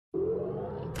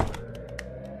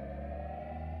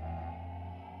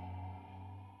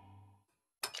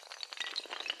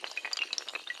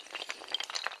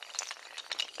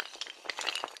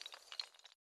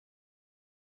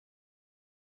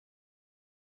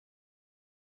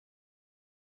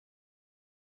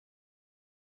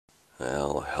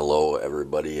Well, hello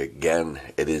everybody again.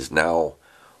 It is now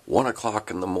 1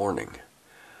 o'clock in the morning.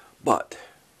 But,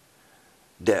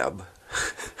 Deb,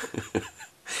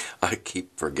 I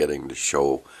keep forgetting to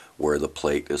show where the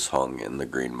plate is hung in the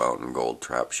Green Mountain Gold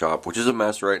Trap shop, which is a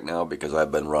mess right now because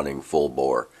I've been running full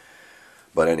bore.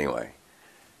 But anyway,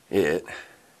 it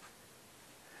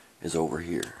is over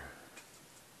here.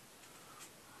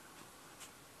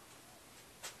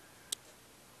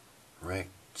 Right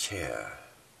here.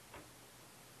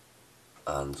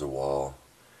 On the wall,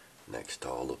 next to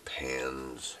all the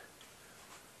pans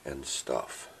and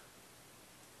stuff.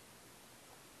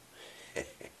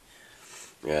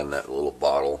 And that little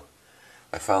bottle,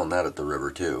 I found that at the river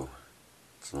too.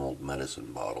 It's an old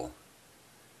medicine bottle,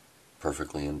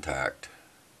 perfectly intact.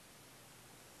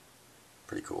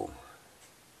 Pretty cool.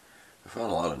 I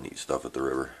found a lot of neat stuff at the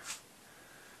river.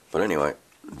 But anyway,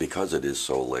 because it is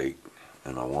so late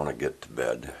and I want to get to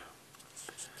bed,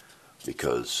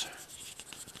 because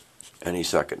any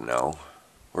second now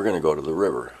we're going to go to the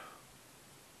river.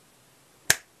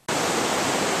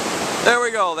 There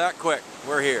we go, that quick.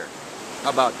 We're here.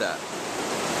 How about that?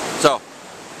 So,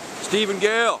 Steve and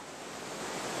Gayle.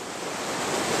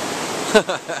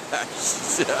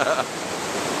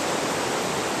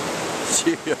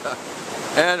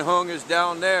 And Huong is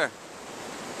down there.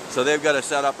 So they've got a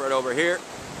setup right over here,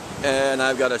 and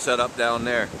I've got a setup down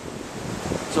there.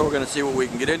 So we're going to see what we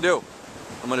can get into.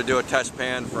 I'm going to do a test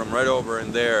pan from right over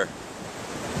in there,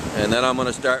 and then I'm going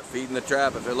to start feeding the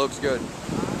trap if it looks good.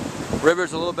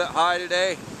 River's a little bit high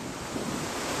today,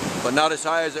 but not as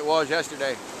high as it was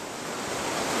yesterday.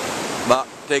 But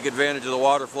take advantage of the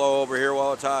water flow over here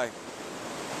while it's high.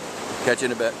 Catch you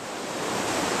in a bit.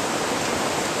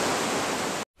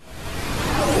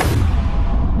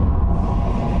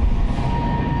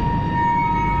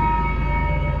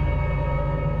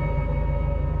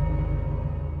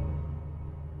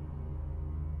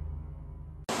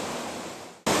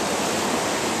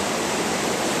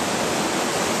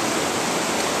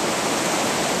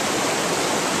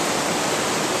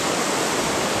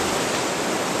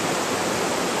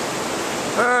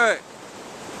 Alright,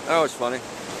 that was funny.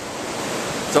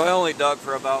 So I only dug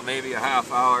for about maybe a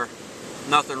half hour.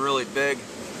 Nothing really big.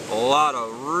 A lot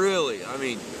of really, I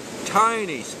mean,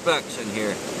 tiny specks in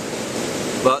here.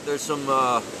 But there's some,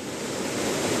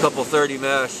 couple 30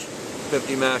 mesh,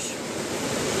 50 mesh.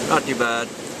 Not too bad.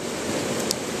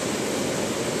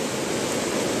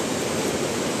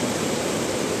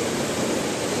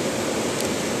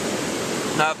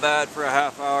 Not bad for a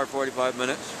half hour, 45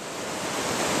 minutes.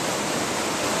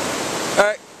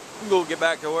 Alright, we'll get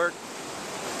back to work.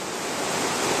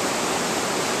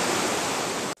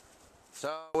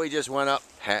 So we just went up,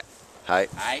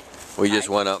 we just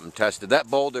went up and tested that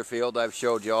boulder field I've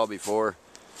showed you all before,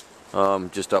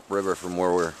 just upriver from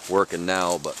where we're working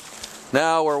now, but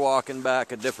now we're walking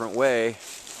back a different way.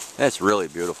 That's really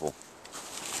beautiful.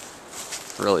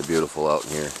 Really beautiful out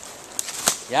in here.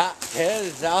 Yeah, it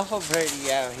is awful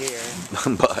pretty out here.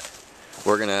 But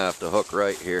we're going to have to hook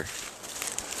right here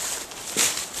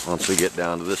once we get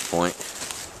down to this point.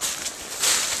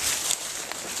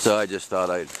 So I just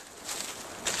thought I'd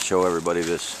show everybody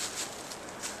this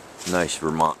nice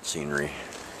Vermont scenery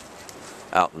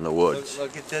out in the woods.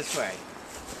 Look it this way.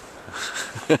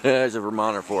 There's a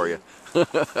Vermonter for you.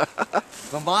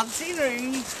 Vermont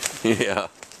scenery. Yeah.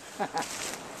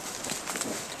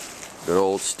 Good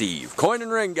old Steve. Coin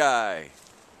and ring guy.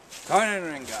 Coin and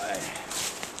ring guy.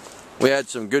 We had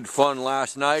some good fun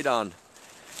last night on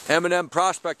M&M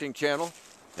Prospecting Channel,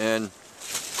 and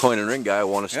Coin and Ring Guy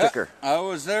won a sticker. Yep, I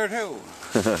was there too.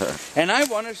 And I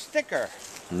won a sticker.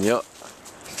 Yep.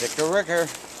 Sticker Ricker.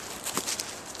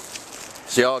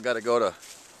 So y'all got to go to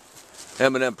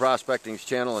M&M Prospecting's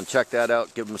channel and check that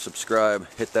out. Give them a subscribe.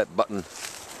 Hit that button.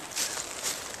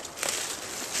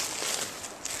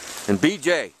 And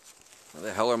BJ, where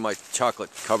the hell are my chocolate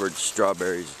covered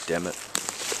strawberries? Damn it.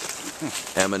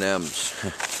 M&M's.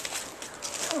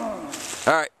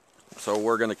 Alright, so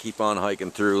we're going to keep on hiking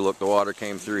through. Look, the water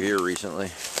came through here recently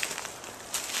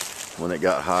when it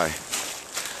got high.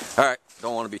 Alright,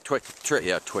 don't want to be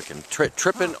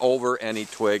tripping over any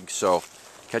twigs, so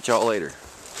catch y'all later.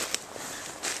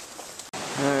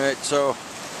 Alright, so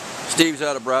Steve's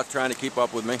out of breath trying to keep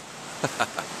up with me.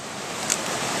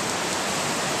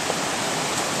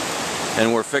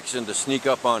 And we're fixing to sneak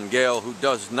up on Gayle, who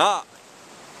does not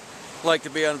like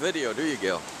to be on video, do you,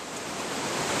 Gayle?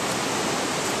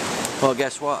 Well,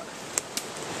 guess what?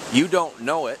 You don't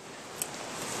know it,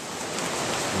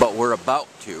 but we're about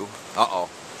to. Uh-oh,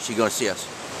 she's gonna see us.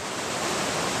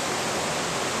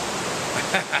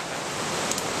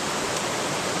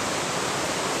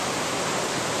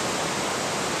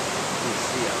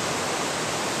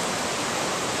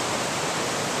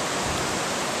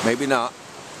 Maybe not.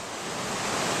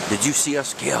 Did you see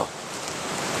us, Gayle?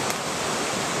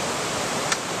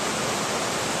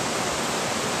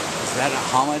 Is that a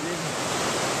hominid?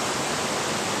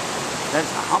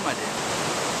 That's a hominid.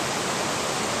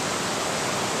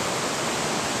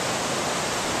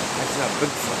 That's a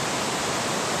Bigfoot.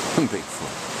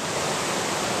 Bigfoot.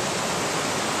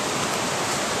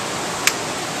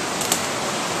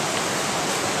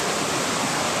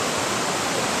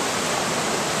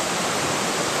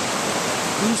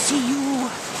 We see you.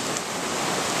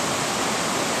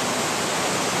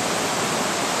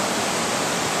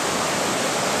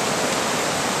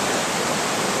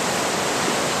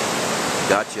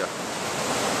 Gotcha.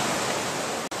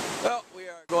 Well, we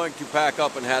are going to pack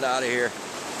up and head out of here.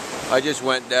 I just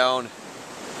went down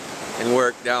and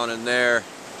worked down in there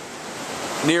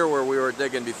near where we were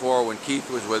digging before when Keith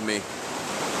was with me.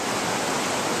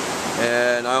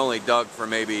 And I only dug for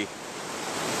maybe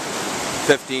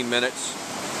 15 minutes.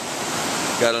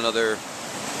 Got another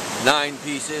 9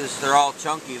 pieces. They're all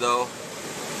chunky though.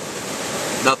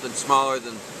 Nothing smaller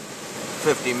than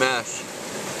 50 mesh.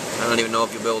 I don't even know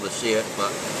if you'll be able to see it,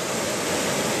 but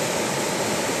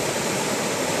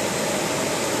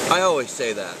I always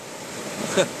say that.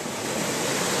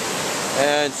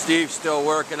 And Steve's still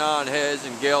working on his,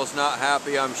 and Gayle's not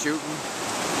happy I'm shooting,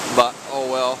 but oh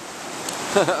well.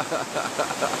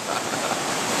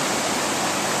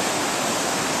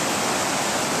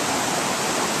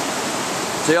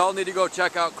 So y'all need to go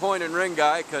check out Coin and Ring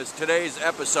Guy, because today's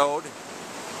episode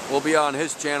will be on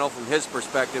his channel from his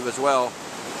perspective as well.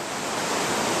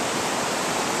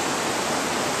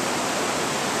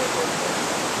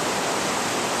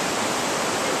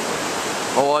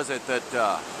 What was it that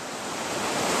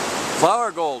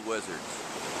Flower Gold Wizards?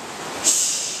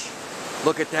 Shh,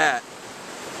 look at that.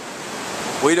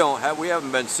 We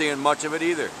haven't been seeing much of it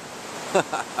either.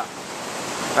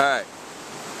 Alright.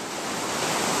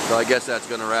 So I guess that's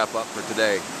going to wrap up for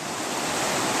today.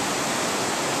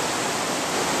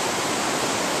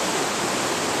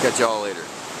 Catch y'all later.